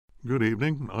Good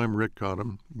evening. I'm Rick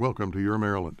Cottam. Welcome to Your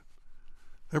Maryland.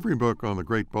 Every book on the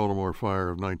Great Baltimore Fire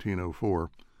of 1904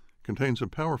 contains a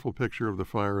powerful picture of the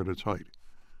fire at its height.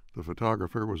 The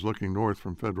photographer was looking north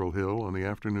from Federal Hill on the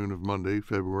afternoon of Monday,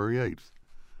 February 8th.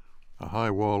 A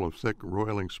high wall of thick,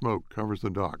 roiling smoke covers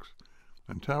the docks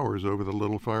and towers over the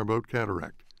little fireboat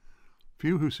cataract.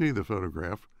 Few who see the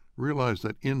photograph realize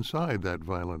that inside that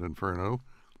violent inferno,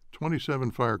 27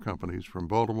 fire companies from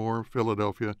Baltimore,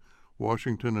 Philadelphia,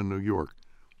 Washington, and New York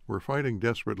were fighting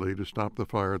desperately to stop the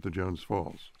fire at the Jones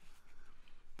Falls.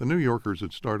 The New Yorkers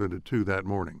had started at 2 that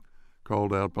morning,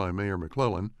 called out by Mayor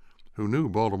McClellan, who knew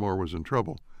Baltimore was in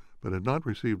trouble, but had not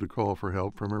received a call for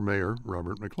help from her mayor,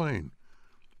 Robert McLean.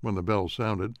 When the bell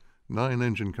sounded, 9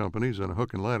 engine companies and a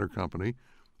hook and ladder company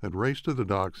had raced to the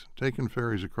docks, taken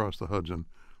ferries across the Hudson,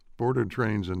 boarded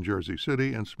trains in Jersey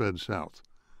City, and sped south.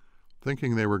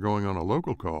 Thinking they were going on a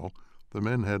local call, the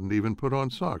men hadn't even put on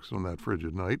socks on that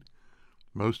frigid night.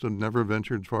 Most had never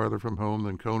ventured farther from home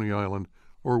than Coney Island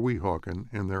or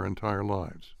Weehawken in their entire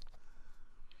lives.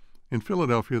 In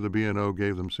Philadelphia, the B&O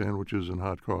gave them sandwiches and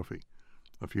hot coffee.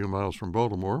 A few miles from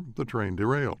Baltimore, the train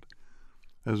derailed.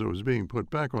 As it was being put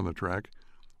back on the track,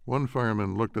 one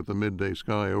fireman looked at the midday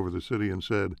sky over the city and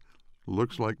said,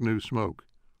 "Looks like new smoke."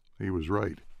 He was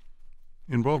right.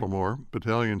 In Baltimore,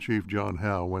 Battalion Chief John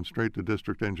Howe went straight to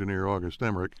District Engineer August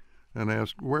Emmerich and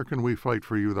asked, "Where can we fight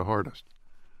for you the hardest?"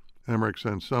 Emmerich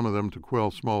sent some of them to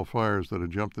quell small fires that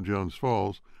had jumped the Jones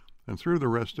Falls and threw the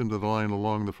rest into the line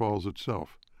along the falls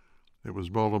itself. It was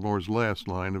Baltimore's last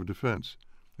line of defense.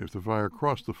 If the fire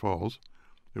crossed the falls,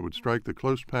 it would strike the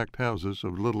close-packed houses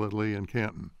of Little Italy and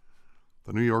Canton.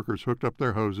 The New Yorkers hooked up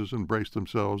their hoses and braced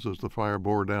themselves as the fire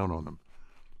bore down on them.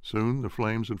 Soon the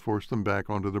flames had forced them back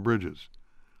onto the bridges.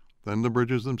 Then the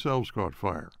bridges themselves caught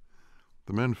fire.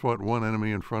 The men fought one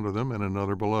enemy in front of them and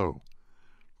another below.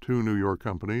 2 New York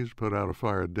companies put out a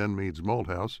fire at Denmead's malt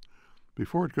house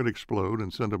before it could explode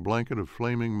and send a blanket of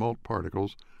flaming malt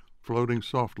particles floating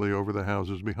softly over the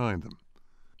houses behind them.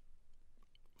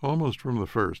 Almost from the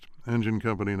first, Engine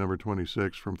Company No.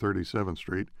 26 from 37th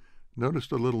Street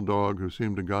noticed a little dog who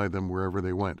seemed to guide them wherever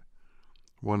they went.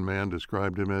 One man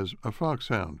described him as a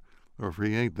foxhound, or if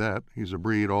he ain't that, he's a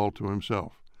breed all to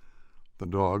himself. The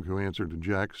dog, who answered to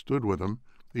Jack, stood with them,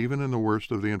 even in the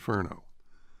worst of the inferno.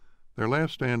 Their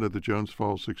last stand at the Jones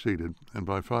Falls succeeded, and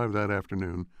by 5 that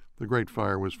afternoon, the great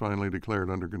fire was finally declared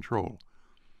under control.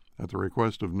 At the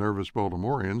request of nervous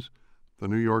Baltimoreans, the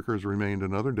New Yorkers remained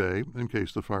another day in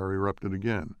case the fire erupted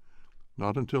again.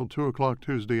 Not until 2 o'clock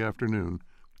Tuesday afternoon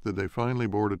did they finally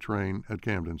board a train at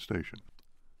Camden Station.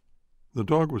 The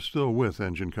dog was still with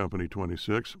Engine Company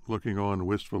 26, looking on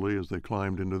wistfully as they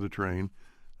climbed into the train,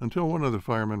 until one of the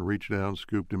firemen reached down,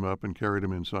 scooped him up, and carried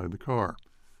him inside the car.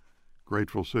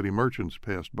 Grateful city merchants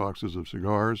passed boxes of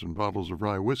cigars and bottles of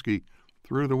rye whiskey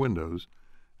through the windows,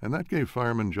 and that gave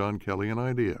Fireman John Kelly an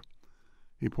idea.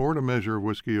 He poured a measure of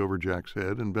whiskey over Jack's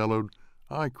head and bellowed,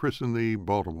 "I christen thee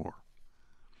Baltimore."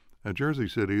 At Jersey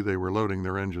City, they were loading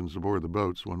their engines aboard the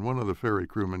boats when one of the ferry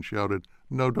crewmen shouted,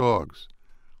 "No dogs."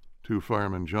 2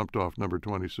 firemen jumped off No.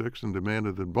 26 and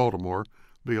demanded that Baltimore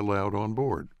be allowed on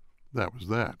board. That was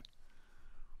that.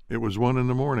 It was 1 in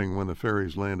the morning when the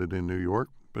ferries landed in New York,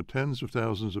 but tens of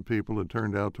thousands of people had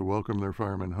turned out to welcome their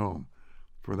firemen home,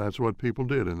 for that's what people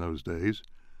did in those days.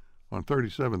 On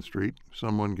 37th Street,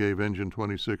 someone gave Engine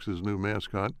 26's new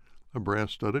mascot a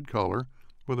brass-studded collar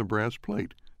with a brass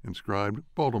plate inscribed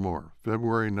Baltimore,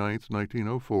 February 9th,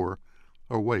 1904,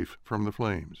 a waif from the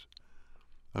flames.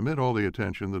 Amid all the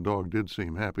attention, the dog did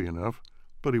seem happy enough,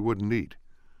 but he wouldn't eat.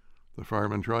 The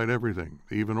firemen tried everything,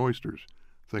 even oysters,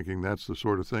 thinking that's the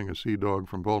sort of thing a sea dog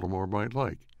from Baltimore might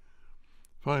like.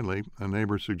 Finally, a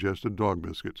neighbor suggested dog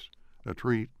biscuits, a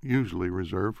treat usually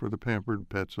reserved for the pampered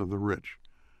pets of the rich.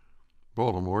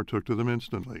 Baltimore took to them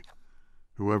instantly.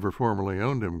 Whoever formerly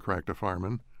owned him, cracked a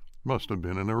fireman, must have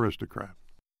been an aristocrat.